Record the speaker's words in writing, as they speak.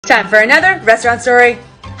Time for another restaurant story.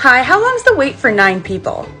 Hi, how long's the wait for 9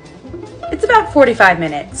 people? It's about 45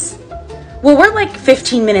 minutes. Well, we're like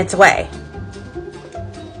 15 minutes away.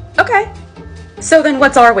 Okay. So then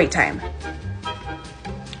what's our wait time?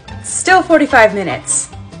 Still 45 minutes.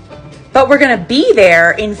 But we're gonna be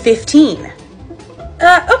there in 15.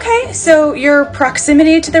 Okay, so your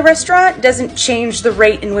proximity to the restaurant doesn't change the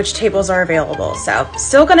rate in which tables are available, so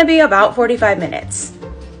still gonna be about 45 minutes.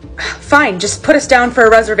 Fine, just put us down for a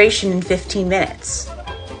reservation in 15 minutes.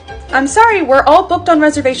 I'm sorry, we're all booked on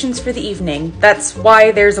reservations for the evening. That's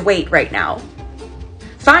why there's a wait right now.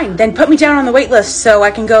 Fine, then put me down on the wait list so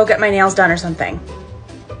I can go get my nails done or something.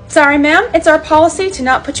 Sorry, ma'am, it's our policy to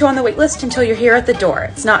not put you on the wait list until you're here at the door.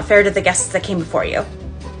 It's not fair to the guests that came before you.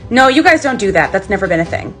 No, you guys don't do that. That's never been a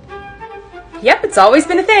thing. Yep, it's always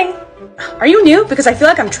been a thing. Are you new? Because I feel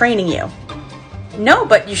like I'm training you. No,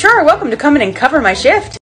 but you sure are welcome to come in and cover my shift.